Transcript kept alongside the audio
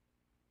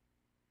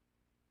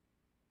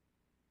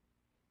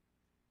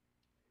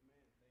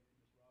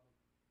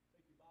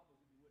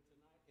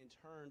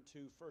turn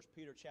to 1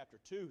 Peter chapter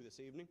 2 this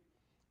evening.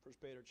 1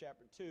 Peter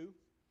chapter 2.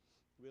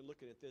 We've been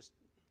looking at this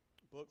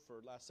book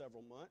for the last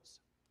several months.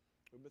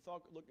 We've been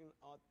looking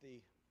at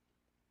the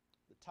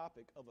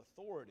topic of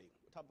authority.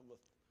 What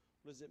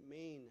does it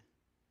mean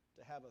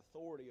to have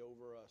authority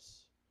over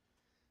us?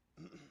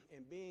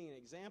 And being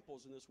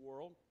examples in this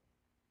world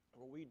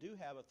where we do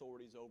have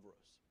authorities over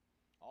us.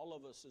 All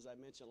of us, as I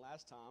mentioned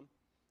last time,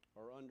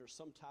 are under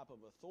some type of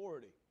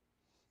authority.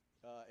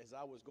 As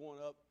I was going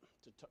up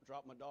to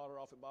drop my daughter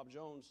off at Bob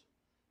Jones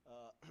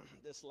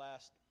this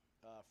last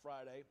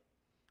Friday,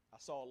 I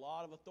saw a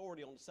lot of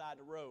authority on the side of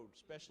the road,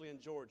 especially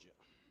in Georgia.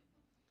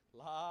 A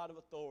lot of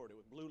authority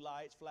with blue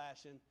lights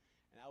flashing,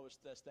 and I was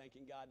just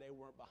thanking God they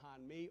weren't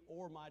behind me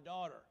or my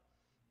daughter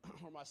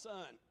or my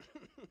son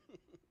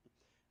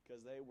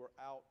because they were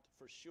out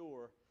for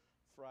sure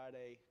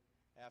Friday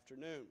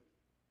afternoon.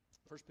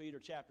 1 Peter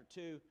chapter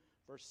 2,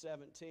 verse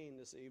 17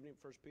 this evening.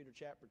 1 Peter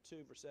chapter 2,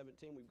 verse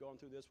 17. We've gone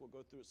through this. We'll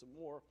go through it some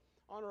more.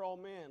 Honor all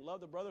men.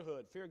 Love the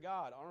brotherhood. Fear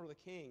God. Honor the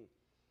king.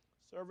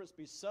 Servants,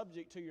 be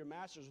subject to your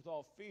masters with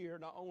all fear,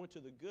 not only to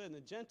the good and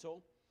the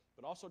gentle,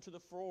 but also to the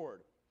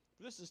froward.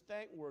 For this is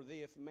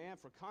thankworthy if a man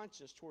for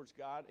conscience towards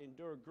God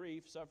endure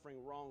grief, suffering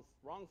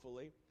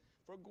wrongfully.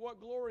 For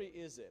what glory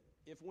is it,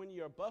 if when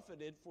you are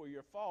buffeted for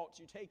your faults,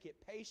 you take it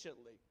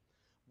patiently?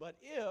 But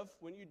if,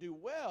 when you do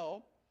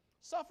well,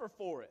 suffer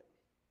for it,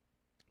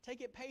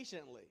 take it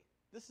patiently.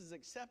 This is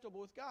acceptable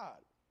with God.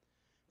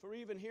 For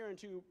even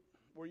hereunto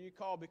were you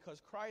called,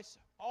 because Christ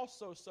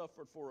also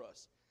suffered for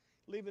us,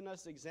 leaving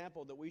us the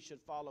example that we should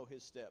follow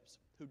his steps,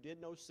 who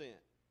did no sin.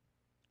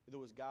 There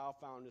was guile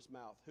found in his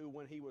mouth, who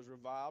when he was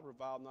reviled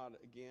not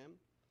again.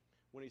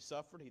 When he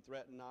suffered, he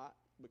threatened not,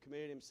 but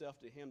committed himself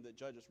to him that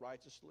judges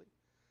righteously,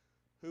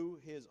 who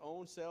his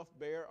own self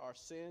bare our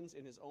sins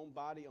in his own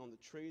body on the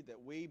tree, that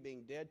we,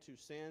 being dead to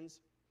sins,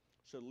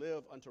 should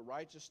live unto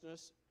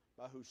righteousness,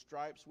 by whose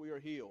stripes we are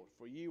healed.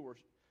 For ye were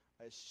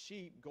as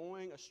sheep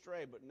going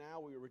astray, but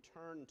now we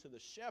return to the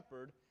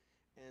shepherd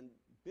and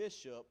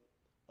bishop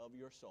of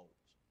your souls.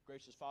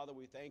 Gracious Father,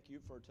 we thank you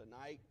for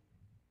tonight.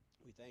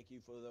 We thank you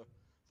for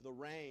the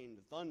rain,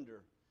 the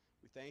thunder.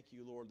 We thank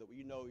you, Lord, that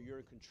we know you're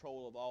in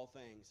control of all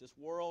things. This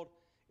world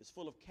is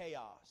full of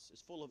chaos.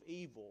 It's full of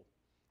evil.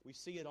 We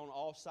see it on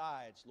all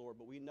sides, Lord,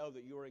 but we know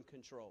that you're in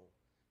control,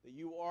 that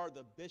you are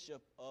the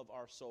bishop of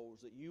our souls,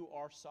 that you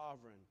are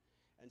sovereign,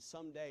 and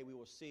someday we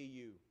will see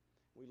you.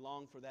 We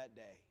long for that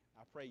day.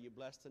 I pray you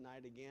bless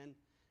tonight again.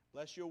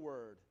 Bless your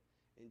word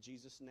in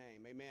Jesus'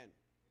 name. Amen.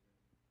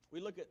 We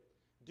look at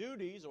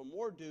duties, or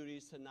more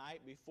duties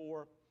tonight,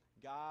 before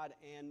God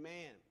and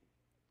man.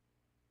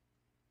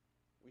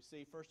 We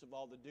see, first of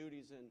all, the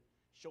duties in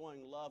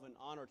showing love and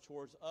honor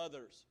towards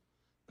others.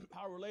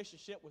 Our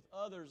relationship with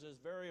others is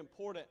very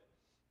important.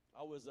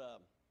 I was,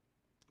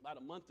 about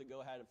a month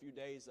ago, had a few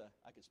days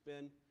I could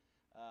spend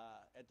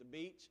at the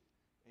beach.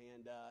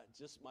 And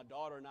just my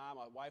daughter and I,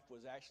 my wife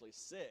was actually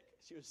sick.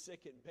 She was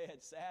sick in bed,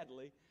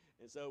 sadly.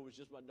 And so it was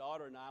just my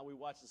daughter and I. We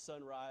watched the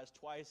sunrise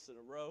twice in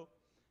a row.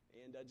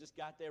 And just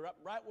got there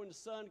right when the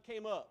sun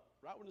came up.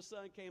 Right when the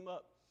sun came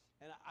up.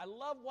 And I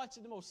love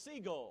watching them old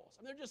seagulls.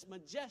 I mean, they're just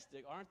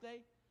majestic, aren't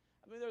they?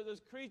 I mean, they're those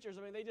creatures.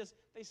 I mean, they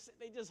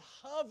just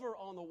hover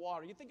on the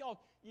water. You think,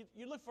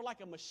 you look for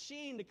like a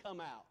machine to come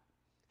out.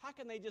 How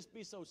can they just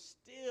be so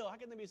still? How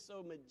can they be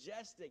so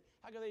majestic?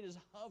 How can they just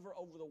hover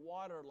over the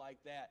water like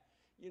that?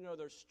 You know,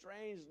 they're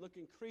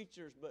strange-looking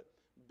creatures, but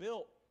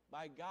built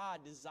by God,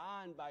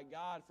 designed by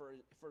God for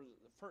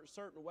a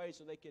certain way,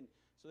 so they can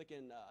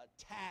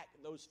attack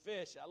those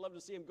fish. I love to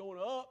see them going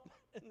up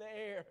in the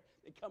air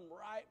and come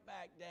right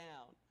back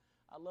down.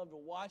 I love to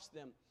watch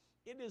them.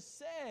 It is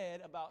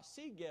said about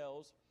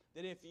seagulls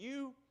that if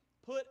you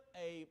put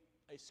a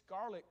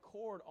scarlet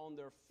cord on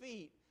their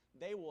feet,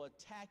 they will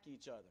attack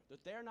each other.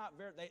 That they're not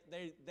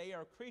they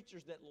are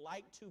creatures that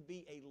like to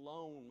be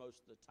alone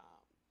most of the time.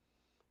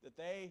 That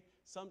they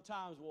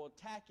sometimes will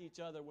attack each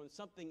other when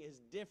something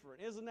is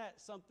different. Isn't that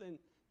something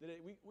that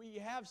we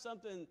have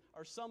something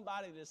or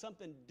somebody that's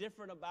something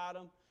different about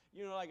them?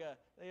 You know,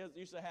 they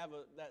used to have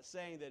that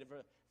saying that if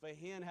a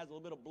hen has a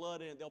little bit of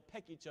blood in it, they'll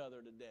peck each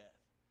other to death.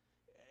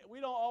 We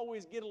don't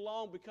always get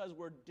along because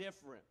we're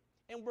different.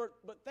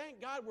 But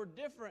thank God we're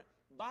different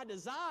by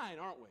design,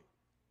 aren't we?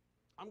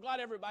 I'm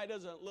glad everybody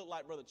doesn't look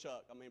like Brother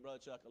Chuck. I mean, Brother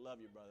Chuck, I love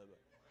you, brother.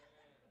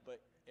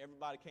 But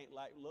everybody can't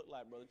look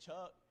like Brother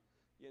Chuck.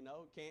 You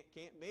know, can't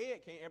be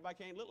it. Everybody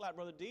can't look like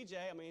Brother DJ.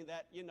 I mean,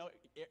 that, you know,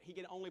 he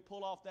can only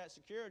pull off that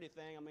security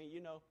thing. I mean,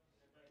 you know,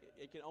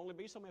 it can only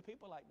be so many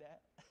people like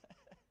that.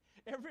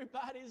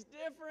 Everybody's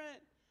different.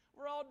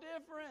 We're all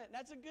different.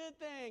 That's a good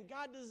thing.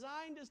 God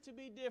designed us to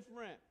be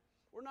different.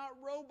 We're not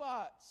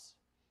robots.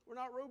 We're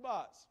not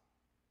robots.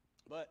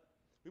 But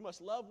we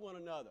must love one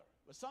another.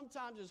 But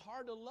sometimes it's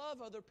hard to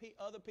love other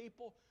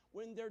people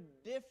when they're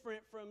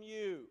different from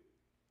you,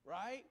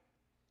 right?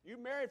 You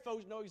married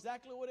folks know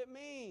exactly what it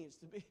means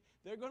to be.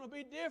 They're going to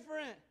be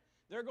different.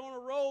 They're going to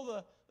roll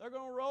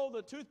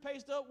the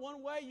toothpaste up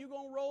one way. You're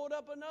going to roll it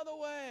up another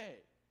way.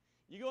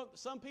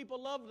 Some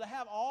people love to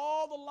have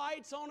all the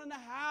lights on in the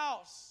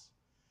house.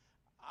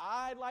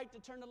 I like to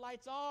turn the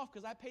lights off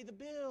because I pay the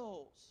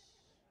bills.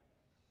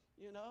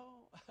 You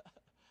know?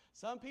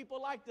 Some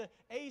people like the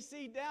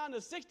AC down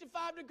to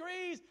 65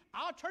 degrees.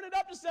 I'll turn it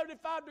up to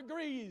 75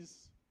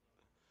 degrees.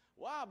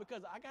 Why?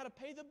 Because I got to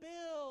pay the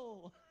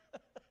bill.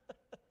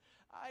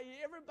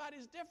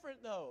 Everybody's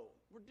different, though.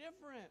 We're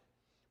different.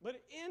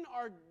 But in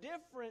our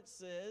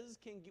differences,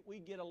 can we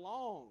get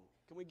along?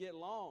 Can we get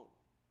along?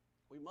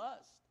 We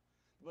must.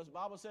 Because the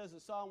Bible says in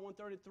Psalm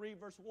 133,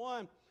 verse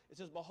 1, it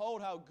says,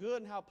 behold, how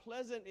good and how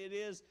pleasant it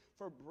is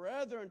for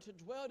brethren to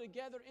dwell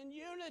together in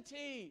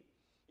unity.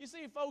 You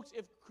see, folks,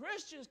 if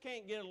Christians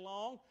can't get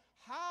along,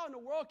 how in the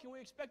world can we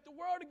expect the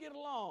world to get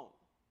along?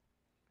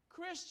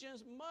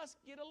 Christians must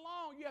get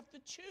along. You have to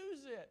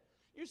choose it.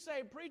 You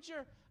say,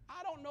 preacher,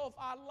 I don't know if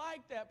I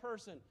like that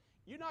person.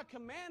 You're not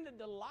commanded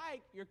to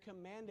like, you're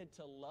commanded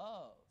to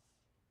love.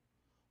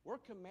 We're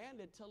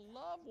commanded to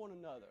love one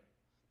another.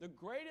 The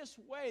greatest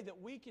way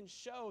that we can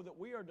show that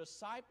we are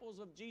disciples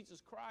of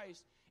Jesus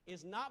Christ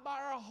is not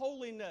by our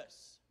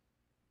holiness.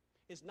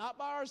 It's not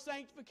by our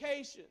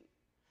sanctification.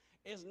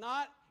 It's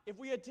not if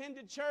we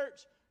attended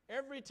church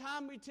every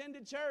time we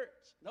attended church.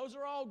 Those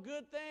are all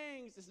good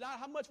things. It's not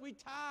how much we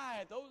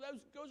tithe.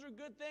 Those are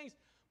good things.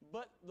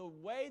 But the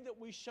way that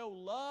we show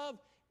love,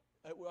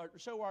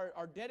 show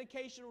our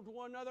dedication to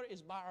one another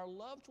is by our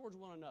love towards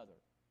one another.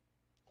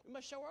 We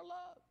must show our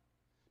love.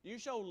 Do you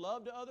show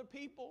love to other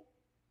people?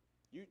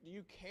 Do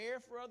you care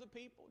for other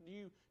people?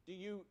 Do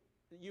you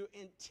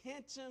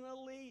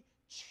intentionally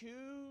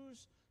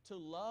choose to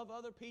love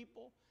other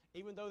people,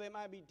 even though they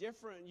might be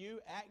different than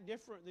you, act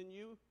different than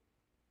you?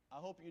 I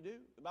hope you do.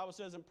 The Bible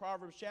says in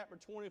Proverbs chapter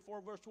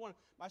 24, verse 1,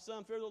 my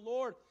son, fear the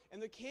Lord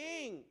and the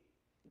king.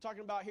 I'm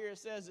talking about here, it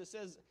says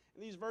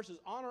in these verses,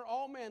 honor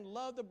all men,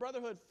 love the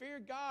brotherhood, fear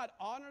God,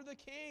 honor the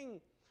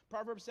king.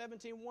 Proverbs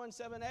 17, 1,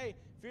 7a,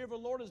 fear of the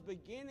Lord is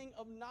beginning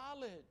of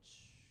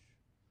knowledge.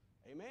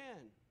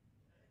 Amen.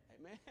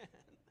 Amen.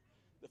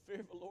 The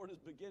fear of the Lord is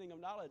beginning of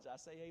knowledge. I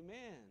say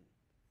amen.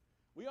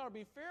 We ought to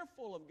be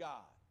fearful of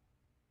God.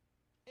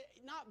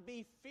 Not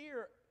be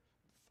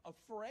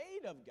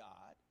afraid of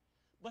God,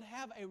 but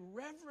have a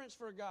reverence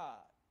for God,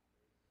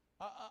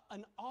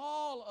 an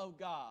awe of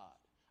God,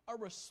 a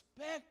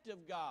respect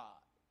of God.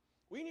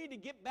 We need to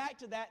get back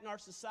to that in our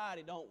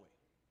society, don't we?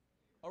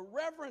 A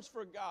reverence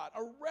for God,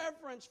 a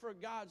reverence for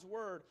God's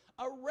word,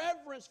 a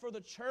reverence for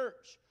the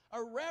church,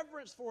 a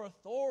reverence for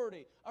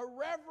authority, a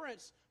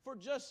reverence for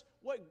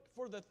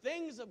for the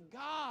things of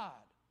God.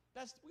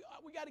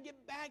 We got to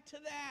get back to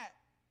that.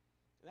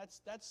 That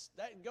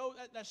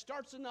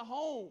starts in the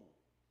home.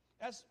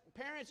 That's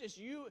parents. It's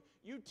you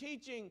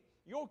teaching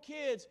your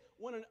kids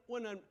when an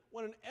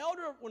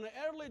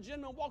elderly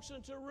gentleman walks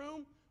into a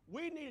room.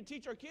 We need to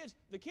teach our kids.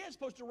 The kid's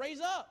supposed to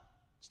raise up,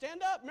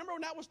 stand up. Remember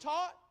when that was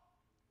taught?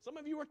 Some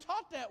of you were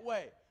taught that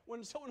way. When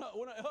an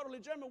elderly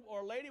gentleman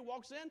or a lady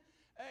walks in,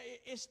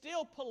 it's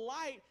still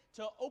polite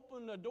to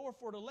open the door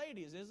for the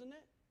ladies, isn't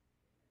it?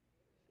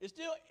 It's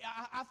still,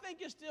 I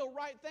think it's still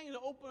right thing to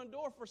open a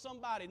door for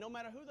somebody, no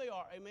matter who they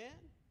are. Amen?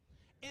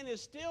 And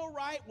it's still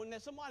right when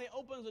somebody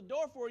opens a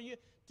door for you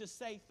to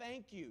say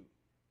thank you.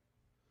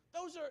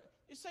 They're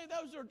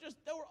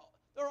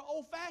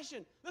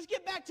old-fashioned. Let's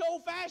get back to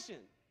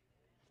old-fashioned.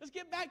 Let's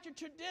get back to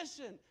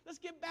tradition. Let's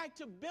get back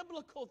to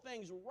biblical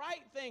things,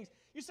 right things.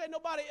 You say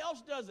nobody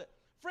else does it.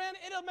 Friend,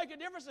 it doesn't make a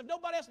difference if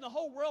nobody else in the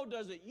whole world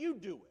does it. You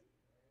do it.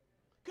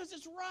 Because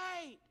it's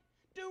right.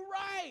 Do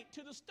right.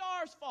 Till the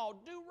stars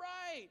fall. Do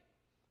right.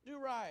 Do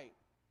right.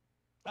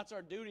 That's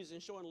our duties in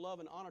showing love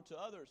and honor to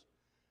others.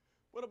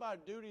 What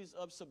about duties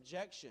of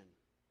subjection?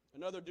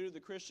 Another duty of the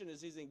Christian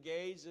is he's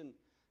engaged in,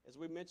 as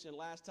we mentioned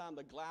last time,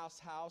 the glass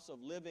house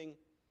of living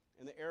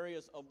in the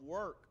areas of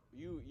work.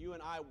 You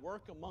and I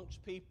work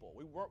amongst people.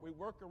 We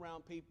work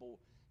around people.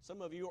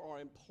 Some of you are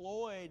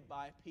employed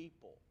by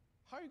people.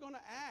 How are you going to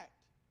act?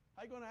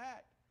 How are you going to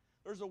act?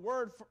 There's a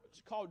word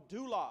called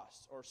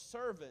doulos, or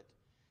servant.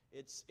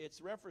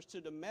 It's reference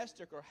to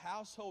domestic or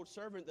household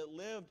servant that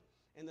lived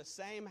in the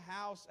same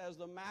house as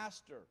the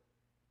master.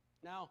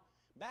 Now,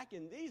 back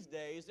in these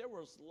days, there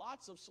was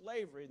lots of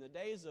slavery. In the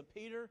days of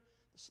Peter,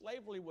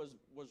 slavery was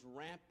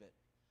rampant.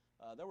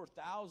 There were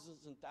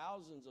thousands and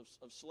thousands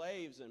of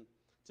slaves, and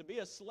to be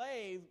a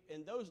slave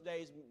in those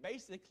days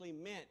basically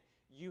meant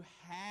you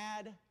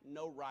had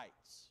no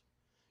rights.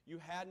 You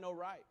had no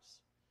rights.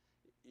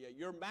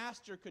 Your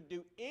master could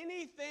do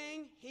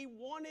anything he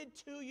wanted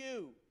to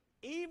you,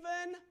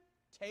 even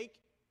take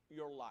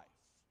your life.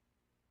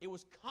 It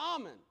was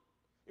common.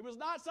 It was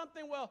not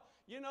something,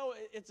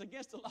 it's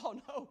against the law.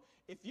 No,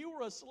 if you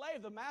were a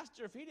slave, the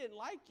master, if he didn't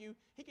like you,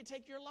 he could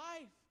take your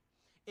life.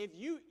 If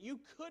you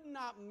could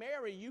not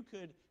marry, you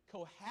could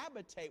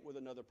cohabitate with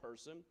another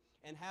person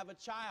and have a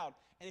child.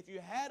 And if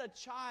you had a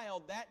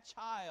child, that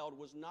child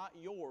was not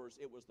yours.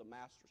 It was the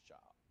master's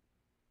child.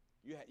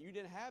 You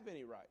didn't have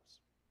any rights.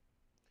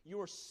 You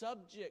were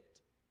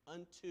subject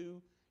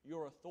unto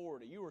your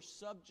authority. You were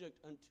subject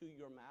unto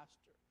your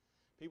master.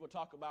 People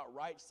talk about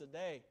rights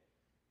today.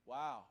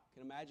 Wow.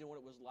 Can you imagine what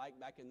it was like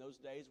back in those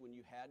days when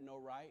you had no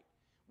right?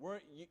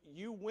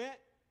 You went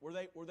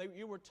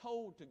You were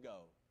told to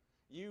go.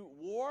 You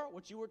wore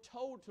what you were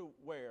told to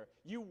wear.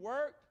 You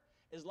worked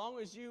as long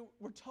as you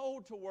were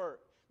told to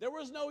work. There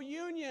was no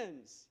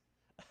unions.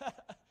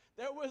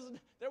 There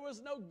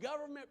was no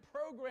government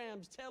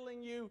programs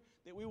telling you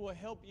that we will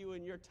help you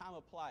in your time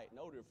of plight.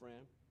 No, dear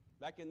friend.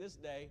 Back in this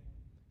day,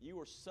 you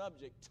were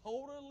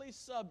totally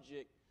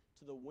subject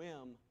to the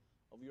whim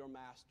of your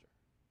master.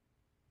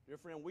 Dear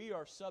friend, we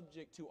are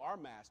subject to our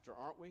master,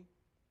 aren't we?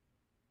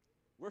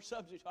 We're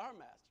subject to our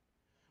master.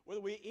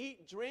 Whether we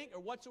eat, drink,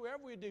 or whatsoever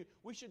we do,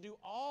 we should do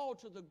all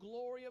to the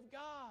glory of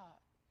God.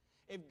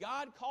 If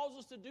God calls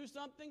us to do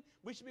something,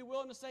 we should be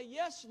willing to say,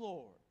 yes,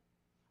 Lord.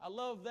 I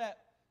love that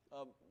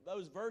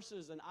those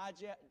verses in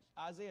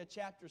Isaiah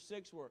chapter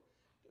 6 where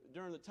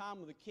during the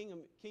time of the King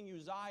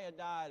Uzziah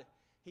died,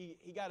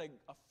 he got a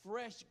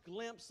fresh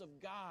glimpse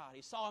of God.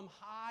 He saw him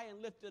high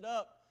and lifted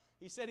up.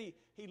 He said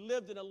he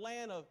lived in a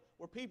land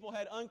where people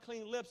had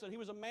unclean lips, and he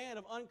was a man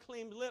of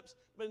unclean lips.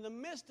 But in the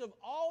midst of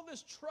all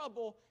this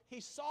trouble,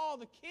 he saw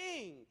the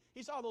King.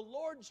 He saw the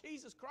Lord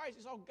Jesus Christ.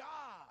 He saw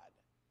God.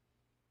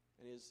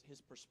 And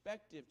his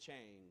perspective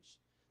changed.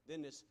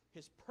 Then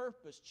his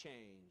purpose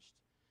changed.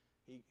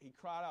 He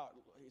cried out.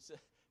 He said,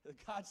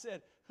 God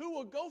said, who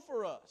will go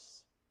for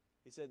us?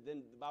 He said,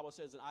 then the Bible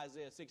says in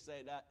Isaiah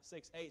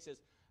 6:8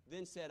 says,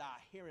 then said I,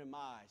 here am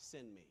I,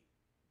 send me.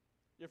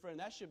 Dear friend,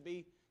 that should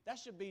be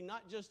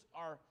not just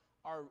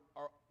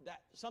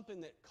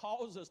something that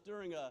calls us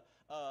during a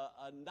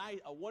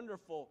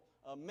wonderful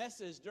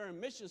message during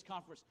missions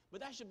conference,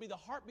 but that should be the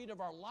heartbeat of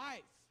our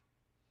life.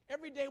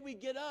 Every day we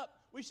get up,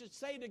 we should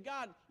say to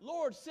God,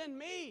 Lord, send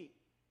me.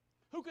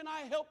 Who can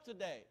I help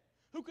today?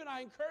 Who can I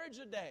encourage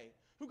today?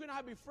 Who can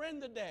I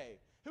befriend today?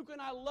 Who can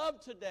I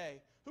love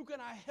today? Who can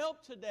I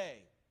help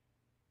today?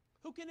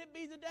 Who can it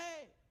be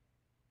today?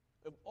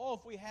 If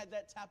we had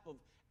that type of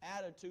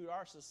attitude,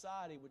 our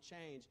society would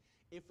change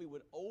if we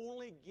would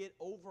only get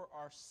over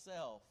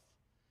ourselves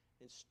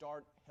and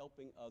start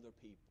helping other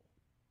people,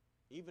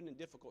 even in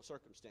difficult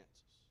circumstances.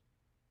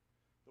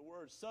 The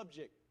word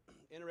subject,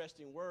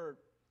 interesting word,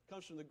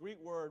 comes from the Greek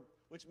word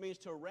which means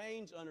to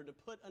arrange under, to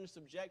put under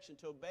subjection,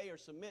 to obey or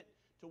submit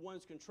to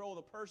one's control.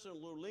 The person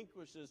who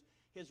relinquishes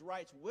his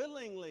rights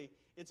willingly.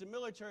 It's a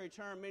military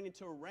term meaning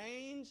to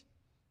arrange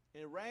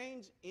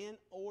in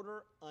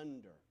order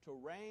under. To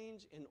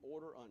arrange in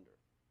order under.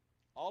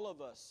 All of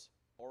us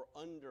are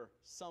under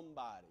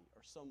somebody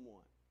or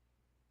someone.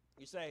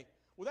 You say,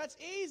 well, that's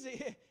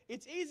easy.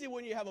 It's easy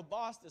when you have a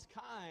boss that's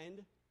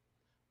kind,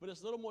 but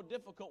it's a little more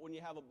difficult when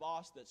you have a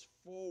boss that's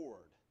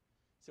forward.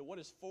 So what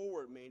does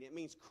forward mean? It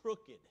means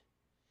crooked.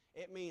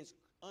 It means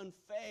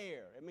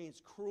unfair. It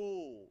means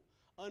cruel,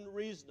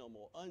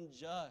 unreasonable,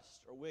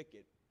 unjust, or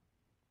wicked.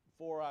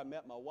 Before I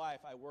met my wife,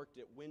 I worked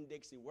at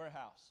Winn-Dixie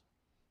Warehouse.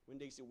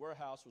 Winn-Dixie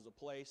Warehouse was a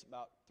place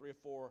about 3 or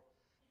 4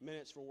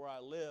 minutes from where I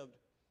lived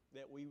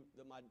that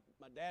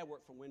my dad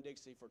worked for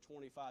Winn-Dixie for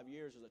 25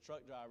 years as a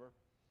truck driver,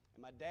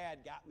 and my dad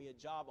got me a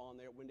job on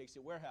there at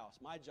Winn-Dixie Warehouse.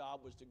 My job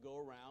was to go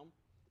around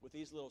with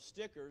these little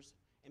stickers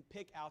and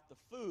pick out the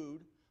food,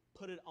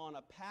 put it on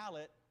a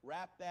pallet,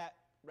 wrap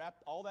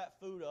all that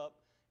food up,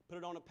 put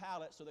it on a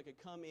pallet so they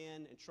could come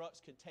in and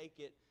trucks could take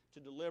it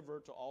to deliver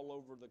to all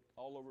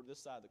over this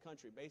side of the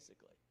country,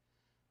 basically.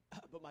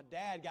 But my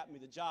dad got me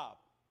the job,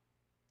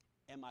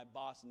 and my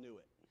boss knew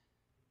it.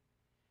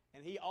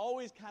 And he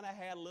always kind of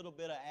had a little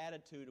bit of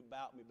attitude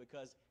about me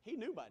because he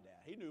knew my dad.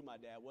 He knew who my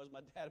dad was.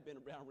 My dad had been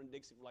around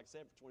Winn-Dixie for, like I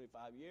said, for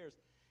 25 years.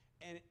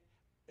 And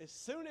as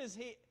soon as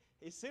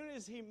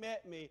he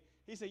met me,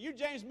 he said, "You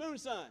James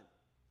Moon's son?"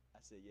 I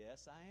said,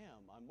 "Yes, I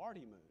am. I'm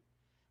Marty Moon."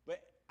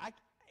 But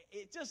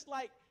it just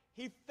like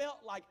he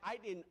felt like I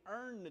didn't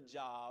earn the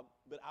job,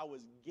 but I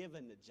was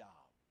given the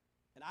job.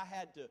 And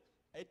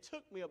it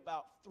took me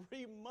about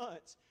 3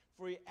 months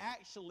for he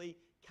actually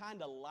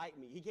kind of liked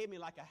me. He gave me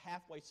like a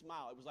halfway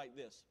smile. It was like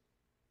this.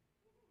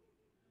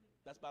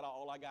 That's about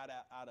all I got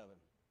out of him.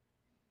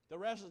 The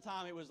rest of the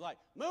time it was like,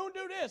 "Moon,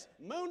 do this.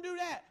 Moon, do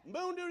that.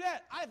 Moon, do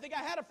that." I didn't think I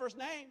had a first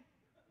name.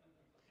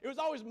 It was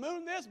always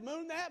Moon this,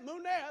 Moon that,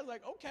 Moon there. I was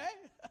like, okay.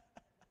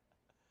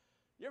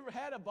 You ever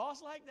had a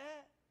boss like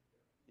that?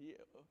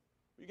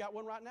 You got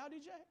one right now,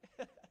 DJ?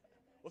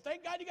 Well,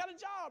 thank God you got a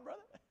job,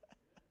 brother.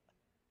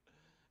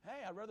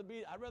 Hey, I'd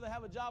rather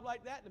have a job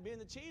like that than be in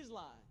the cheese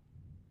line.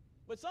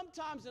 But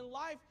sometimes in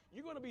life,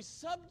 you're going to be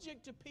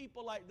subject to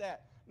people like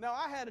that. Now,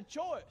 I had a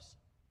choice.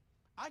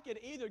 I could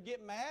either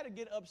get mad or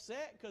get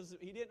upset because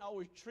he didn't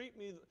always treat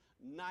me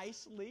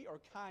nicely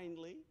or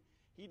kindly.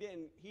 He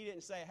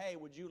didn't say, "Hey,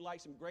 would you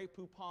like some Grey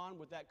Poupon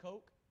with that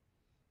Coke?"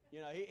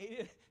 You know,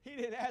 he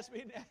didn't ask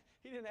me.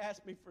 He didn't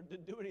ask me to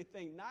do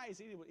anything nice.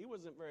 He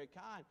wasn't very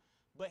kind.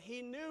 But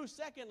he knew.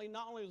 Secondly,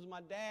 not only was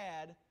my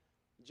dad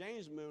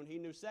James Moon, he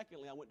knew.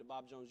 Secondly, I went to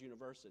Bob Jones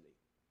University,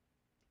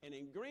 and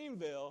in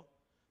Greenville,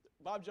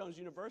 Bob Jones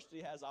University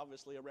has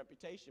obviously a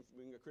reputation for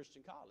being a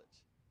Christian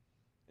college.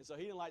 And so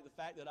he didn't like the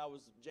fact that I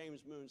was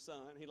James Moon's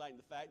son. He liked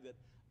the fact that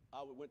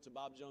I went to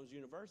Bob Jones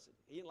University.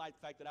 He didn't like the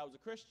fact that I was a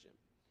Christian.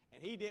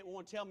 And he didn't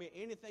want to tell me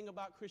anything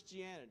about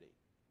Christianity.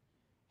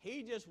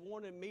 He just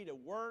wanted me to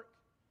work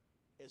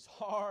as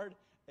hard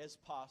as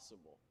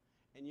possible.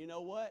 And you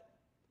know what?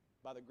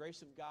 By the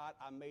grace of God,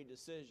 I made a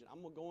decision.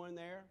 I'm going to go in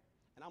there,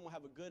 and I'm going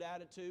to have a good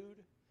attitude,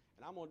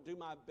 and I'm going to do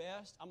my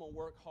best. I'm going to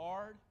work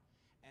hard.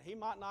 And he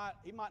might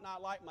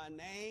not like my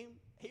name.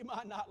 He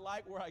might not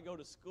like where I go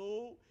to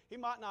school. He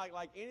might not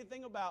like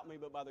anything about me,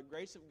 but by the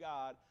grace of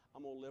God,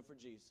 I'm going to live for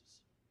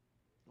Jesus.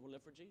 I'm going to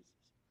live for Jesus.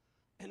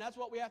 And that's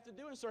what we have to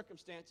do in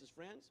circumstances,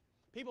 friends.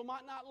 People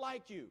might not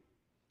like you.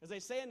 As they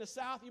say in the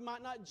South, you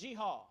might not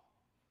jee-haw.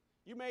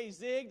 You may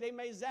zig, they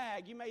may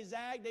zag. You may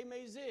zag, they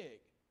may zig.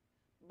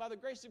 By the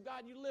grace of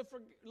God, you live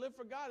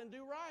for God and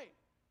do right.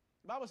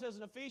 The Bible says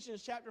in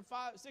Ephesians chapter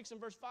 6 and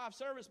verse 5,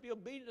 servants, be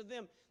obedient to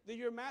them, that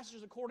your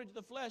masters according to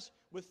the flesh,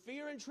 with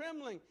fear and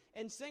trembling,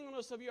 and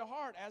singleness of your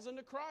heart, as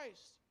unto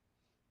Christ.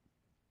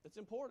 That's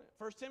important.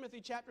 1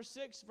 Timothy chapter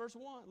 6, verse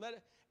 1,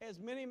 let as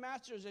many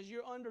masters as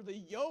you're under the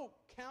yoke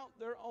count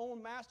their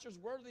own masters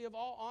worthy of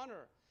all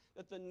honor,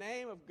 that the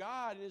name of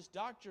God and his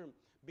doctrine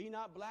be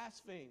not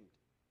blasphemed.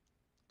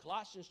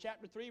 Colossians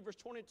chapter 3, verse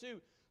 22,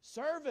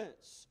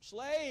 servants,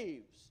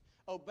 slaves,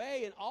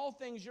 obey in all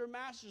things your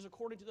masters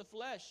according to the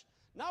flesh,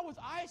 not with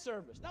eye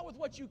service, not with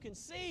what you can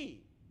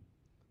see,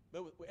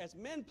 but as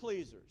men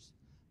pleasers,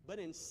 but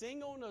in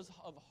singleness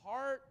of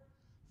heart,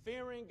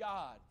 fearing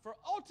God. For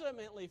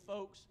ultimately,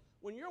 folks,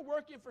 when you're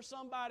working for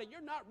somebody,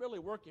 you're not really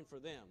working for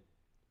them.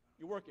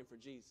 You're working for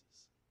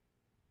Jesus.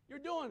 You're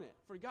doing it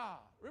for God.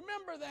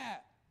 Remember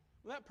that.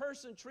 When that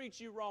person treats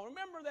you wrong,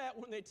 remember that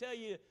when they tell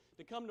you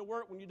to come to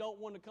work when you don't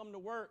want to come to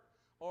work,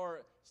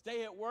 or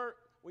stay at work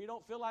when you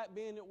don't feel like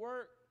being at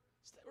work.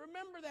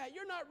 Remember that.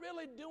 You're not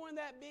really doing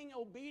that being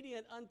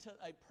obedient unto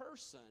a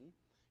person.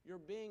 You're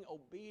being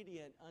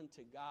obedient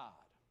unto God.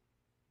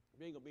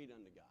 You're being obedient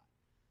unto God.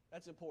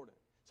 That's important.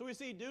 So we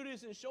see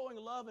duties in showing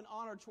love and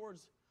honor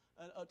towards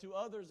to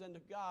others and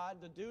to God,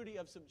 the duty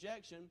of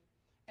subjection,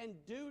 and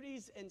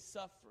duties in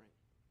suffering.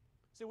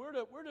 See, we're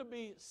to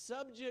be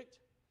subject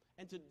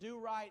and to do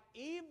right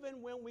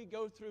even when we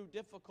go through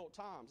difficult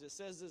times. It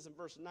says this in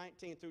verse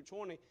 19 through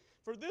 20.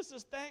 For this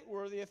is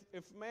thankworthy if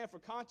a man for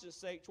conscience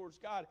sake towards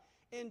God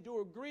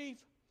endure grief,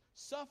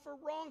 suffer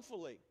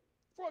wrongfully.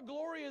 For what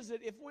glory is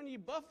it if when ye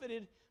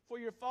buffeted for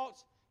your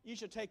faults ye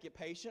should take it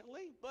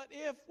patiently? But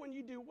if when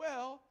you do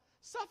well,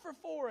 suffer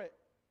for it,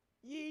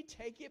 ye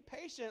take it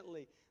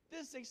patiently.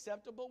 This is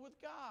acceptable with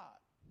God.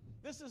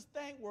 This is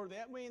thankworthy.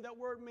 That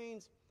word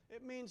means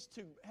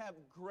to have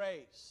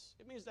grace.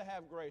 It means to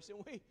have grace.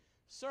 And we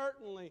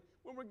certainly,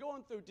 when we're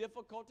going through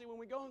difficulty, when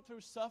we're going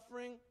through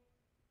suffering,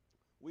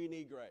 we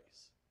need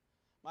grace.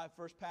 My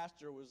first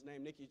pastor was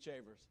named Nicky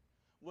Chavers.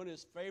 One of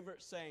his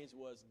favorite sayings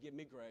was, give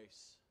me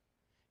grace.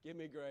 Give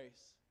me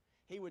grace.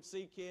 He would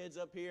see kids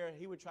up here, and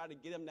he would try to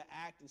get them to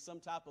act in some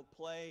type of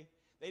play.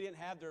 They didn't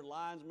have their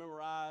lines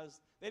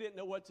memorized. They didn't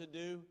know what to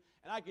do.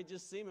 And I could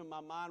just see him in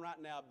my mind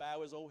right now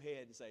bow his old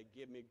head and say,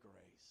 give me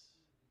grace.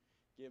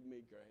 Give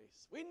me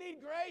grace. We need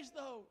grace,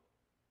 though.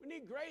 We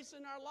need grace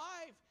in our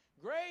life.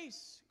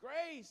 Grace,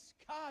 grace,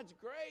 God's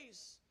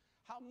grace.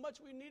 How much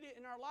we need it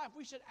in our life.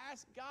 We should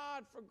ask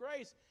God for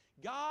grace.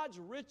 God's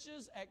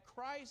riches at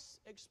Christ's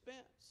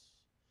expense.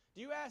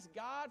 Do you ask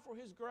God for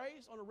his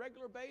grace on a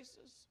regular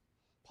basis?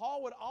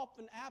 Paul would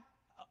often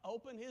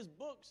open his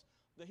books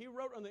that he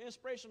wrote on the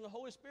inspiration of the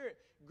Holy Spirit.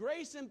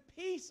 Grace and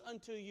peace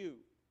unto you.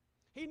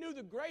 He knew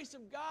the grace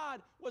of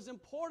God was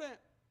important.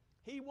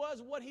 He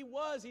was what he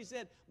was. He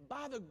said,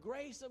 by the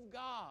grace of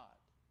God.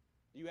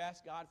 Do you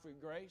ask God for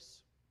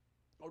grace?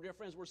 Oh, dear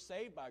friends, we're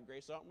saved by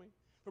grace, aren't we?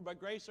 For by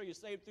grace are you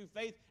saved through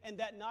faith, and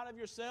that not of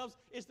yourselves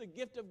is the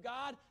gift of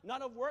God,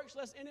 not of works,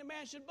 lest any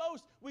man should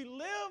boast. We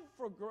live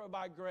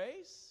by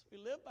grace. We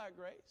live by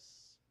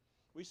grace.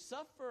 We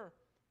suffer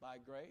by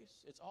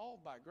grace. It's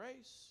all by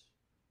grace.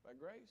 By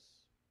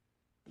grace.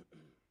 If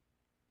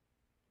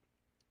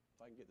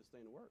I can get this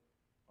thing to work.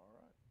 All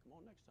right. Come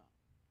on next time.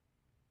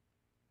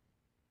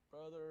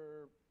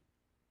 Brother,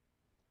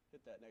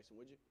 hit that next one,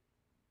 would you?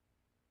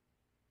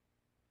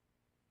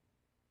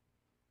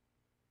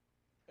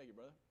 Thank you,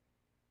 brother.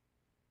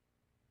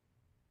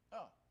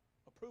 Oh,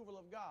 approval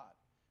of God.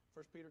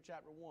 1 Peter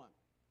chapter 1.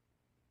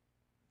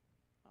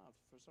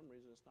 For some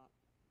reason, it's not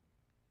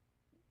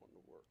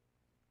wanting to work.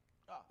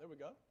 There we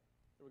go.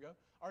 There we go.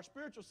 Our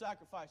spiritual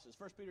sacrifices.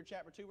 1 Peter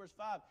chapter 2, verse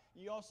 5.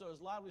 Ye also,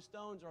 as lively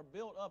stones, are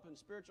built up in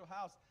spiritual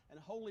house and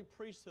holy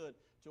priesthood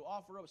to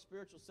offer up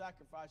spiritual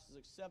sacrifices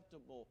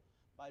acceptable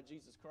by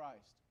Jesus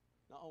Christ.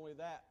 Not only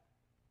that,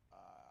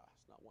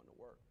 it's not wanting to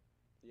work.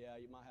 Yeah,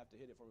 you might have to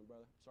hit it for me,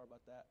 brother. Sorry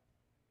about that.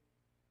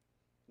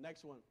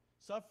 Next one.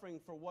 Suffering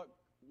for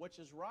which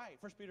is right.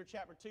 1 Peter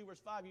chapter 2, verse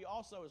 5, you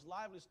also, as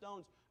lively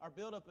stones, are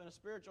built up in a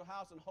spiritual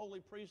house and holy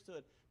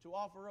priesthood to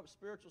offer up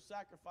spiritual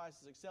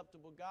sacrifices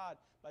acceptable to God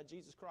by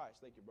Jesus Christ.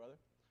 Thank you, brother.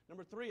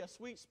 Number 3, a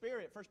sweet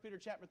spirit. 1 Peter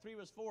chapter 3,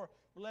 verse 4,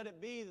 let it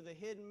be that the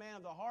hidden man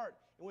of the heart,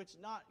 in which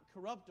not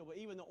corruptible,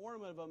 even the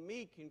ornament of a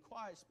meek and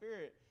quiet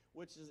spirit,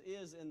 which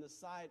is in the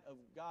sight of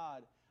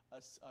God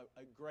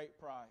a great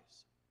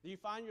price. Do you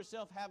find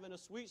yourself having a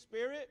sweet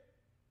spirit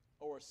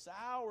or a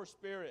sour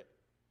spirit?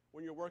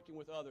 when you're working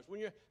with others. When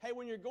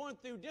you're going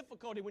through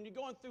difficulty, when you're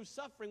going through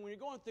suffering, when you're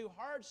going through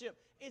hardship,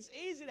 it's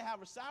easy to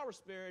have a sour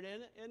spirit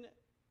in it, isn't it?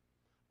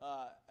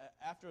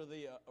 After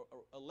the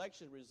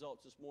election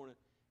results this morning,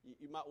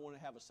 you might want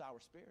to have a sour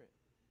spirit.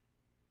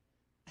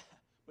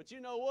 But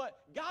you know what?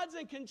 God's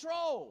in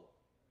control.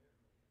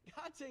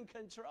 God's in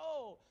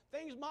control.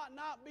 Things might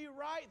not be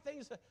right.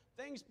 Things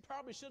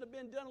probably should have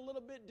been done a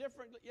little bit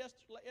different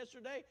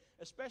yesterday,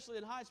 especially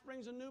in High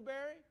Springs and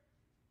Newberry.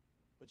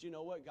 But you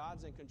know what?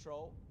 God's in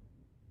control.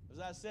 As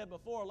I said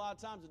before, a lot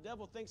of times the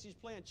devil thinks he's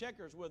playing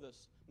checkers with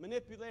us,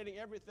 manipulating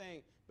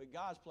everything, but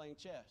God's playing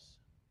chess.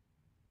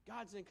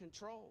 God's in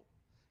control.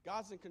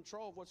 God's in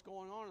control of what's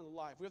going on in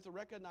life. We have to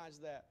recognize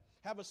that.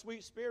 Have a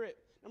sweet spirit.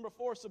 Number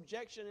 4,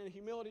 subjection and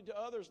humility to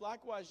others.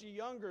 Likewise, ye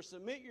younger,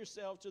 submit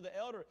yourselves to the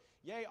elder.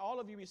 Yea, all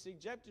of you be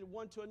subjected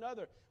one to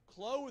another.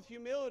 Clothe with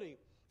humility.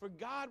 For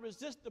God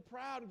resists the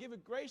proud and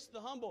giveth grace to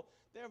the humble.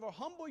 Therefore,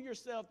 humble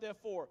yourself,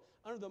 therefore,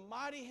 under the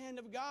mighty hand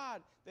of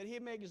God, that he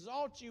may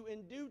exalt you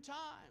in due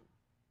time.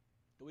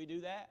 Do we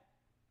do that?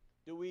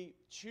 Do we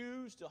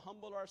choose to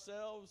humble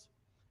ourselves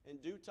in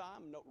due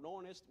time,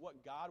 knowing it's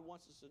what God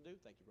wants us to do?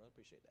 Thank you, brother.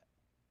 Appreciate that.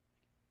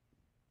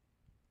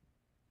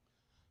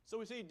 So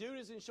we see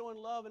duties in showing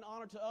love and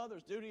honor to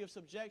others, duty of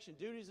subjection,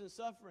 duties in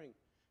suffering,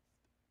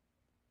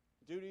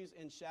 duties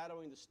in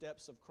shadowing the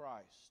steps of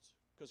Christ.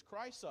 Because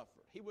Christ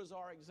suffered. He was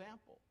our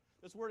example.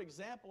 This word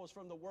example is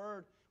from the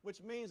word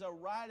which means a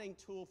writing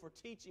tool for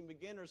teaching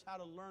beginners how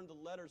to learn the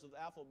letters of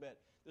the alphabet.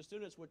 The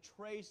students would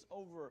trace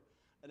over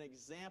an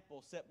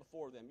example set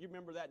before them. You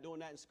remember that, doing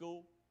that in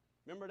school?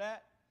 Remember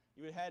that?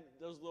 You had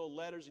those little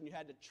letters and you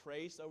had to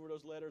trace over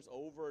those letters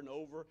over and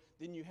over.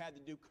 Then you had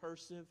to do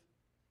cursive.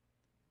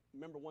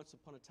 Remember once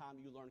upon a time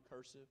you learned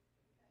cursive?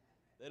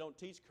 They don't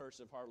teach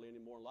cursive hardly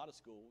anymore in a lot of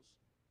schools.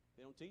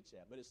 They don't teach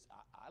that, but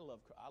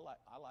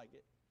I like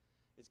it.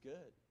 It's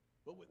good.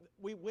 But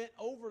we went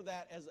over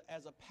that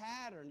as a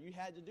pattern. You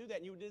had to do that,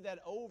 and you did that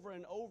over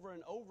and over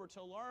and over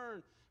to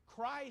learn.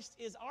 Christ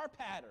is our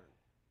pattern.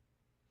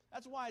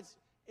 That's why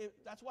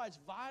it's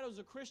vital as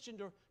a Christian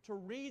to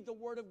read the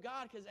Word of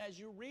God, because as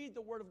you read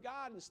the Word of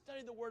God and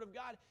study the Word of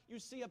God, you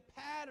see a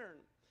pattern.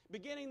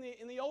 Beginning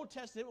in the Old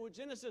Testament with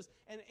Genesis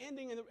and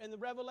ending in the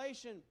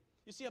Revelation,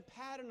 you see a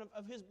pattern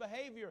of his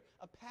behavior,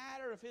 a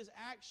pattern of his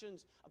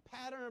actions, a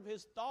pattern of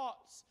his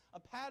thoughts, a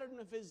pattern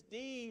of his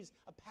deeds,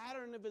 a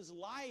pattern of his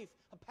life,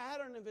 a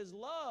pattern of his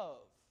love.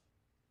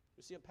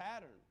 You see a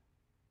pattern.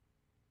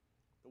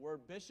 The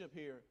word bishop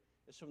here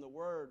is from the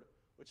word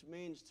which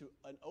means to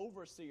an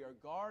overseer,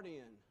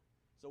 guardian.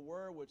 It's a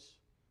word which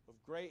of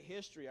great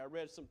history. I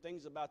read some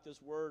things about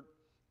this word,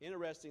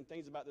 interesting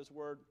things about this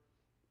word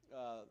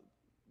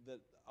that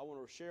I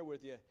want to share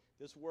with you.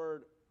 This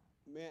word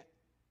meant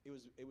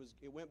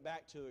it went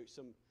back to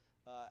some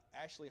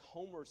actually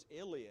Homer's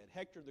Iliad.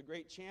 Hector, the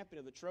great champion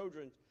of the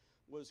Trojans,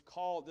 was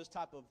called this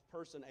type of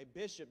person a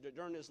bishop that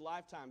during his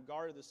lifetime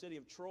guarded the city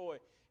of Troy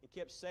and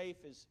kept safe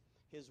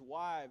his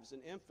wives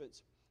and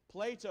infants.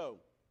 Plato,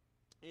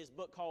 in his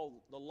book called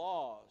The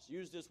Laws,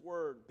 used this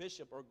word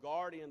bishop or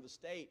guardian of the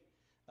state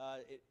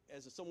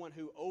as someone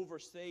who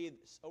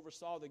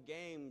oversaw the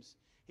games.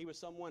 He was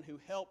someone who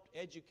helped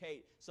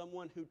educate,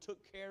 someone who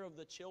took care of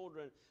the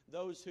children,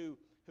 those who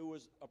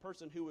was a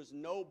person who was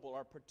noble,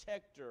 a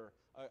protector,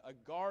 a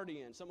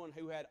guardian, someone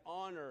who had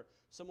honor,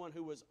 someone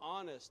who was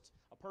honest,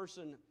 a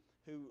person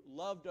who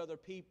loved other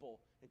people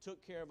and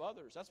took care of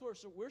others. That's what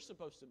we're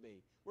supposed to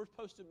be. We're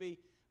supposed to be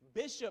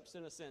bishops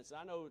in a sense.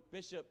 I know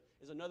bishop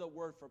is another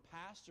word for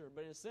pastor,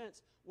 but in a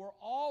sense, we're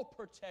all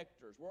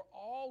protectors. We're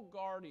all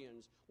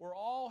guardians. We're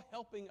all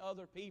helping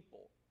other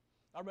people.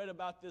 I read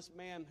about this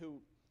man who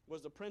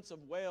was the Prince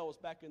of Wales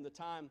back in the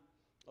time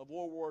of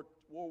World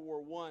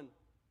War I,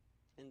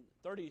 and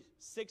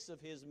 36 of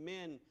his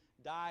men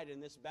died in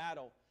this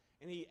battle.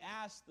 And he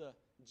asked the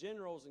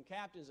generals and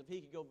captains if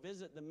he could go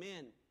visit the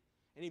men.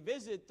 And he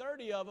visited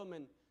 30 of them,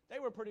 and they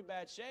were in pretty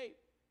bad shape.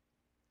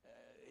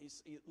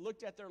 He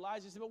looked at their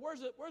lives. He said, "Well, where's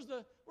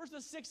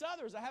the 6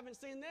 others? I haven't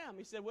seen them."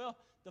 He said, "Well,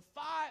 the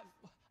 5,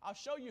 I'll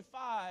show you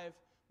 5,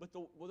 but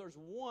there's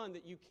one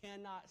that you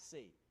cannot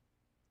see."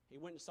 He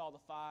went and saw the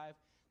 5.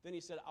 Then he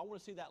said, "I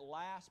want to see that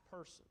last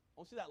person. I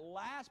want to see that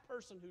last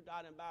person who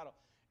died in battle."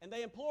 And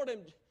they implored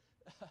him,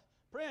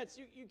 "Prince,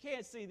 you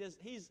can't see this.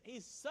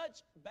 He's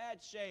such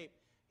bad shape.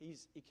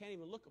 You can't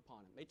even look upon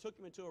him." They took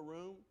him into a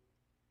room.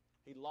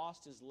 He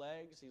lost his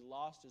legs. He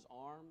lost his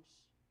arms.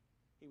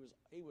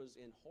 He was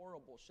in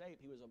horrible shape.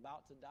 He was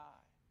about to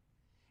die.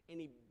 And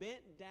he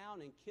bent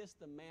down and kissed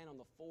the man on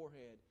the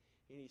forehead,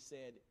 and he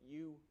said,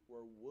 "You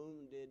were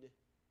wounded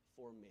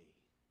for me."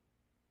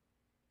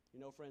 You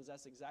know, friends,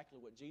 that's exactly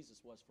what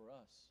Jesus was for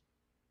us.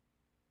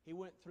 He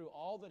went through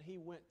all that he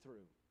went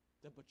through,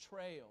 the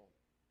betrayal,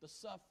 the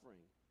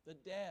suffering, the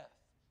death,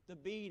 the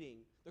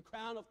beating, the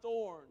crown of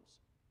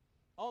thorns.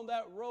 On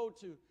that road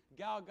to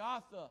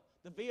Golgotha,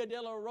 the Via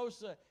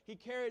Dolorosa, he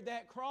carried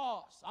that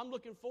cross. I'm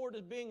looking forward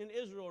to being in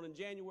Israel in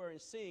January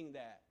and seeing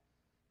that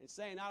and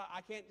saying,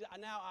 I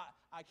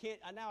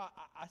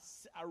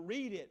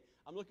read it.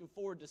 I'm looking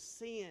forward to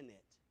seeing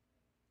it.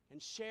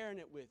 and sharing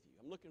it with you.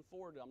 I'm looking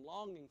forward to it. I'm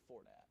longing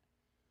for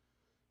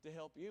that to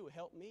help you,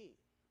 help me.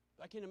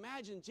 I can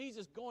imagine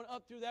Jesus going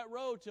up through that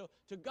road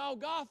to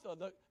Golgotha,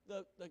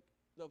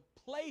 the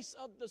place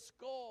of the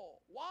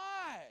skull.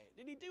 Why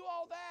did he do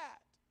all that?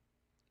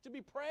 To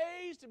be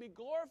praised, to be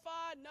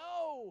glorified?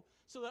 No,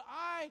 so that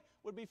I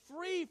would be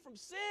free from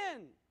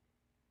sin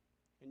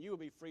and you would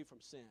be free from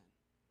sin.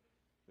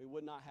 We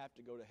would not have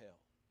to go to hell.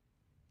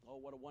 Oh,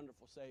 what a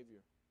wonderful Savior.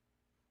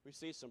 We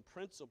see some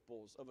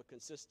principles of a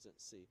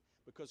consistency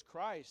because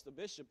Christ, the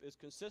bishop, is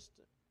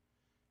consistent.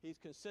 He's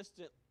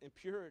consistent in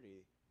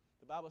purity.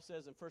 The Bible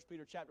says in 1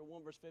 Peter chapter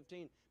 1, verse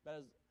 15,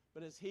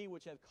 but as he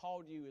which hath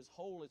called you is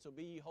holy, so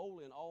be ye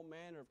holy in all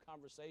manner of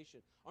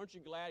conversation. Aren't you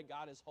glad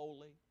God is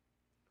holy?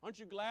 Aren't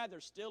you glad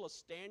there's still a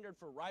standard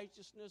for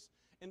righteousness?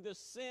 In this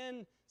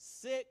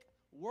sin-sick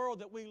world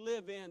that we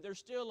live in, there's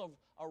still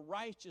a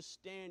righteous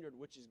standard,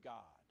 which is God,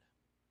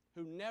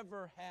 who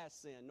never has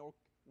sinned nor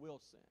will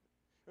sin.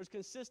 There's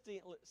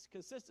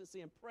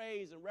consistency in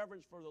praise and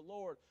reverence for the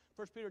Lord.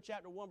 1 Peter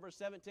chapter 1, verse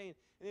 17,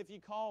 and if ye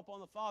call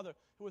upon the Father,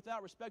 who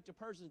without respect of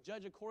persons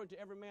judge according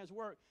to every man's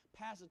work,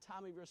 pass the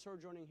time of your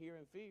sojourning here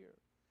in fear.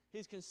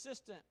 He's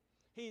consistent.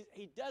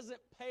 He doesn't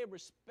pay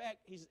respect.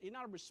 He's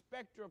not a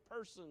respecter of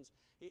persons.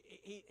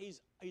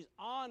 He's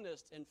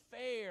honest and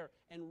fair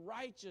and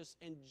righteous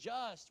and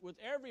just with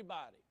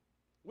everybody.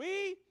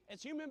 We,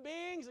 as human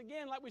beings,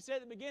 again, like we said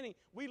at the beginning,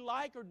 we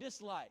like or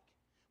dislike.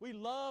 We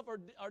love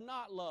or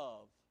not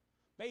love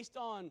based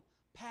on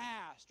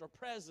past or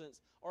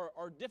presence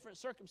or different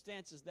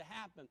circumstances that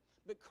happen.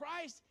 But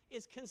Christ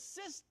is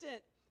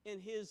consistent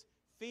in his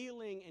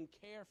feeling and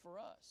care for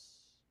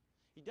us.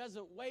 He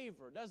doesn't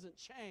waver, doesn't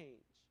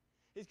change.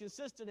 He's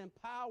consistent in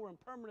power and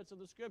permanence of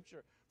the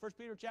Scripture. 1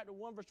 Peter chapter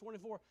 1, verse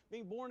 24,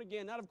 being born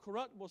again, not of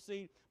corruptible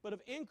seed, but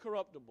of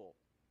incorruptible,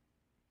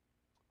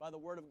 by the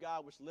word of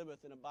God which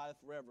liveth and abideth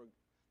forever.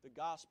 The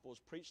gospel is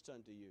preached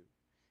unto you.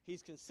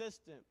 He's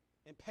consistent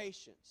in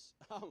patience.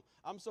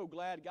 I'm so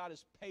glad God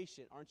is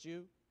patient, aren't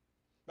you?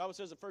 The Bible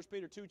says in 1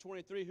 Peter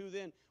 2:23, who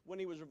then, when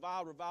he was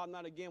reviled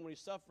not again. When he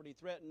suffered, he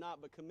threatened not,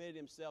 but committed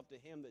himself to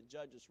him that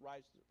judges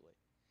righteously.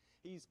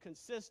 He's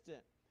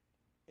consistent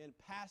in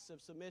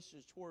passive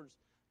submission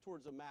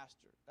towards a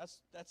master.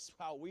 That's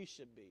how we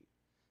should be.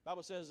 The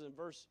Bible says in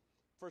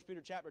 1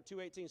 Peter chapter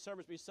 2:18,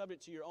 servants, be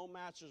subject to your own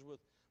masters with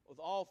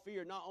all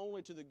fear, not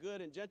only to the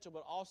good and gentle,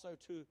 but also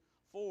to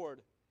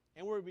forward.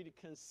 And we're to be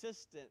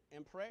consistent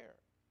in prayer.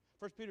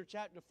 1 Peter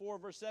chapter 4,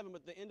 verse 7,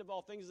 but the end of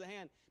all things is at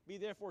hand. Be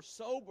therefore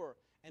sober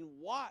and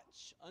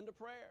watch unto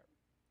prayer.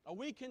 Are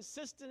we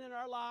consistent in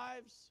our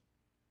lives?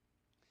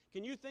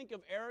 Can you think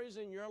of areas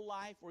in your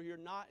life where you're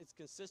not as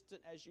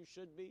consistent as you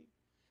should be?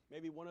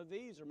 Maybe one of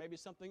these or maybe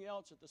something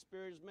else that the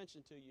Spirit has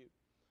mentioned to you.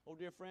 Oh,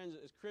 dear friends,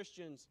 as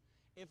Christians,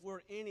 if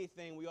we're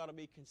anything, we ought to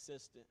be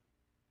consistent.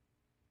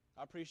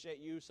 I appreciate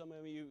you. Some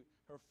of you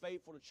who are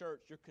faithful to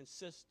church, you're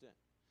consistent.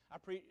 I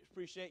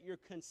appreciate your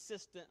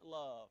consistent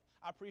love.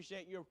 I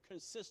appreciate your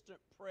consistent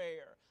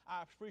prayer.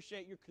 I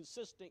appreciate your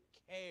consistent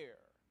care.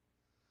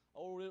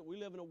 Oh, we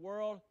live in a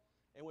world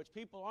in which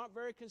people aren't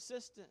very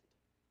consistent.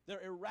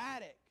 They're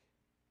erratic,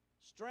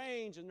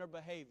 strange in their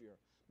behavior.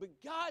 But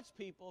God's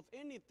people, if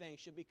anything,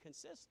 should be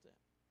consistent.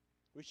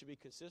 We should be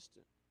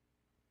consistent.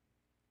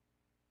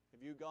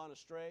 Have you gone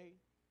astray?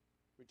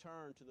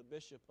 Return to the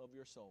bishop of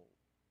your soul.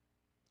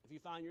 If you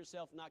find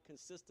yourself not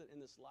consistent in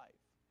this life,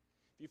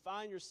 if you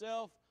find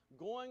yourself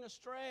going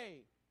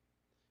astray,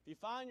 if you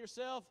find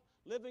yourself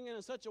living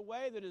in such a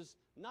way that is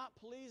not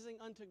pleasing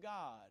unto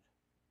God,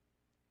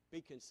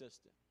 be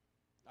consistent.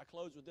 I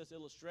close with this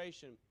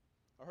illustration.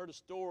 I heard a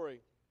story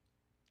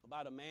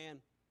about a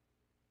man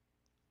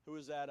who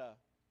was at a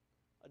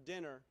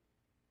dinner,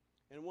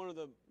 and one of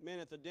the men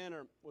at the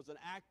dinner was an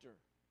actor.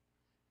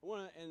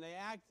 And they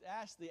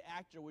asked the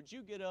actor, would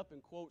you get up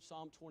and quote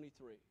Psalm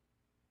 23?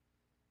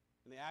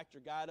 And the actor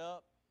got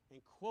up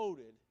and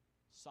quoted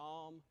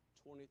Psalm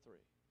 23.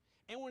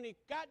 And when he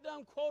got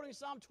done quoting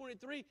Psalm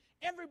 23,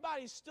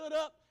 everybody stood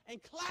up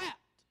and clapped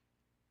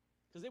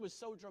because it was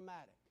so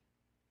dramatic.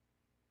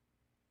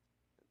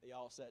 They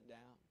all sat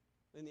down.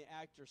 Then the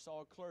actor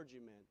saw a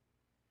clergyman.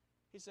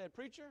 He said,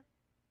 preacher,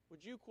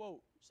 would you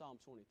quote Psalm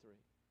 23?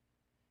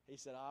 He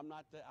said, I'm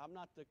not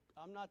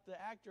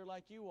the actor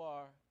like you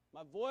are.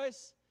 My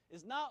voice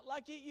is not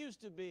like it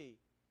used to be.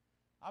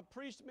 I've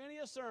preached many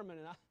a sermon,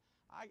 and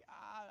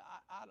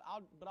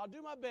but I'll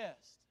do my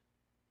best.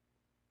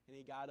 And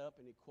he got up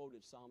and he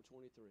quoted Psalm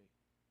 23.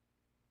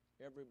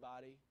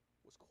 Everybody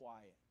was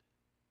quiet.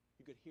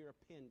 You could hear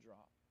a pin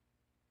drop.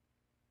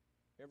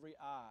 Every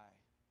eye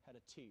had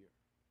a tear.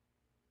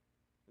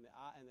 And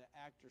the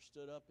actor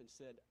stood up and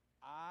said,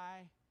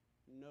 I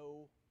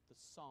know the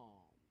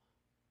psalm.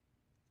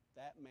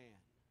 That man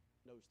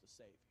knows the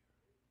Savior.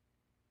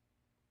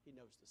 He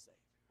knows the Savior.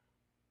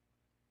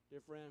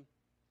 Dear friend,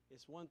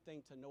 it's one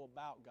thing to know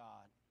about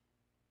God.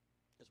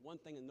 It's one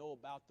thing to know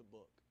about the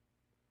book.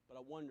 But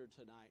I wonder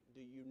tonight,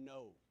 do you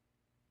know?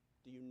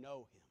 Do you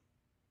know Him?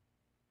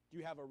 Do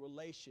you have a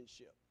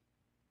relationship?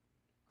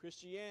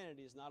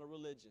 Christianity is not a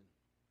religion.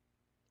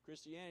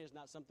 Christianity is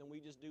not something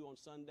we just do on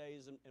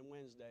Sundays and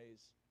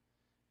Wednesdays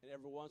and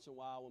every once in a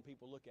while when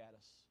people look at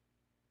us.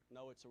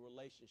 No, it's a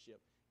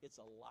relationship. It's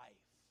a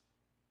life.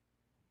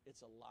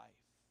 It's a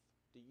life.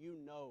 Do you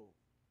know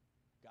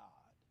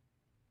God?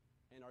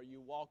 And are you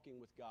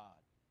walking with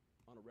God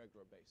on a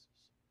regular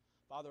basis?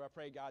 Father, I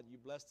pray, God, you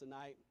bless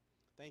tonight.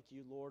 Thank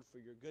you, Lord, for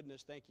your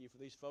goodness. Thank you for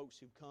these folks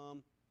who've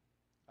come.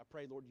 I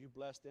pray, Lord, you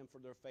bless them for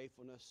their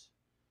faithfulness.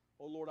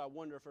 Oh, Lord, I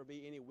wonder if there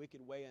be any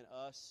wicked way in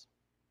us,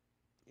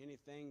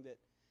 anything that,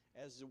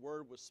 as the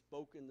word was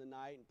spoken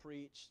tonight and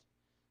preached,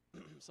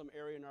 some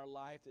area in our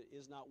life that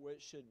is not where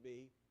it should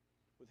be,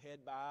 with head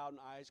bowed and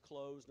eyes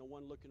closed, no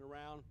one looking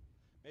around.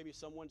 Maybe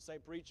someone say,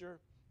 preacher,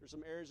 there's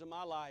some areas of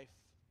my life.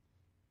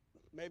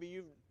 Maybe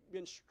you've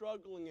been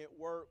struggling at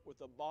work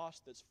with a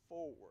boss that's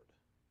forward.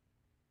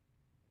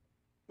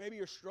 Maybe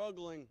you're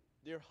struggling,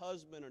 dear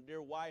husband or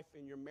dear wife,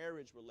 in your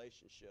marriage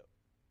relationship.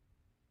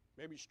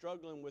 Maybe you're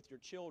struggling with your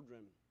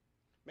children.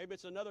 Maybe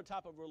it's another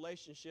type of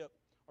relationship,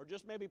 or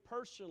just maybe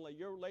personally,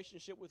 your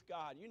relationship with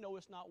God. You know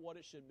it's not what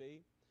it should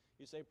be.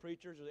 You say,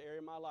 preacher, there's an area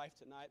of my life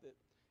tonight that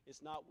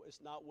it's not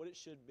what it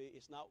should be.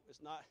 It's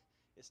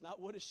not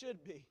what it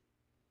should be.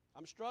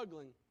 I'm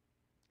struggling.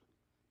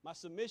 My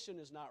submission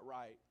is not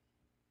right.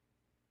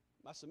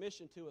 My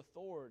submission to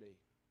authority,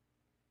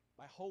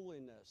 my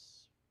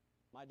holiness,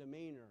 my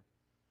demeanor,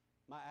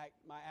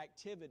 my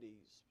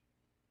activities,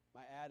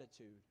 my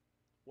attitude,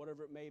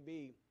 whatever it may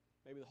be,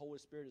 maybe the Holy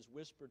Spirit has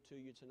whispered to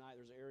you tonight,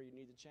 there's an area you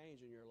need to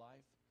change in your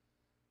life.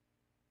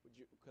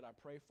 Could I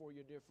pray for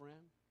you, dear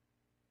friend?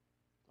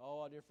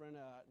 Oh, dear friend,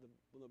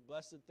 the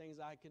blessed things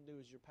I can do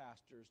as your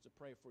pastor is to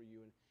pray for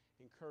you and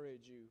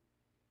encourage you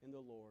in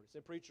the Lord. Say,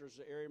 preacher, there's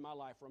an area in my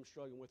life where I'm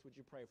struggling with. Would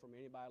you pray for me?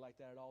 Anybody like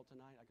that at all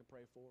tonight I could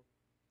pray for?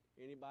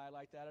 Anybody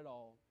like that at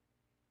all?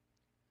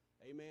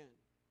 Amen.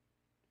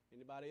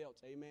 Anybody else?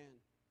 Amen.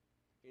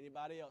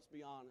 Anybody else?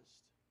 Be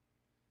honest.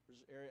 There's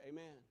an area,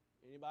 amen.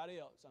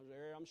 Anybody else? There's an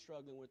area I'm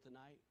struggling with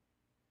tonight.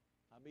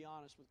 I'll be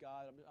honest with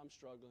God. I'm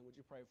struggling. Would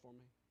you pray for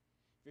me?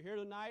 If you're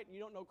here tonight and you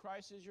don't know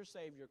Christ as your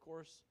Savior, of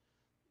course,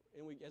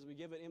 and as we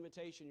give an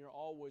invitation, you're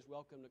always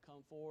welcome to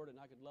come forward, and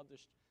I could love to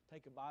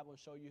take a Bible and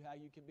show you how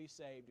you can be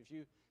saved. If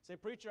you say,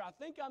 preacher, I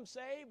think I'm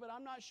saved, but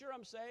I'm not sure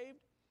I'm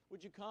saved,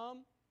 would you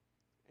come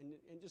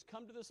and just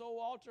come to this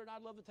old altar, and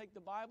I'd love to take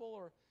the Bible,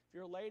 or if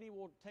you're a lady,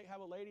 we'll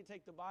have a lady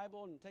take the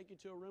Bible and take you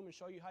to a room and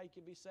show you how you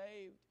can be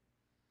saved.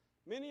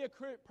 Many a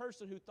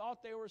person who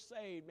thought they were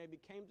saved maybe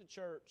came to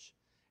church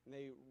and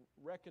they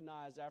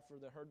recognized after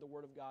they heard the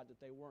Word of God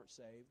that they weren't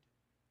saved.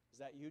 Is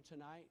that you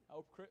tonight?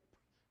 Oh,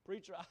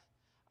 preacher,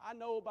 I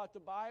know about the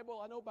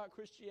Bible, I know about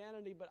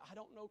Christianity, but I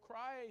don't know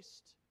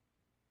Christ.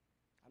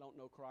 I don't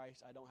know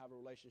Christ. I don't have a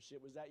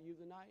relationship. Was that you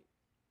tonight?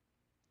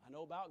 I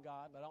know about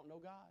God, but I don't know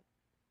God.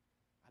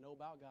 I know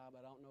about God, but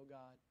I don't know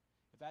God.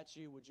 If that's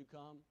you, would you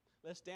come? Let's stand.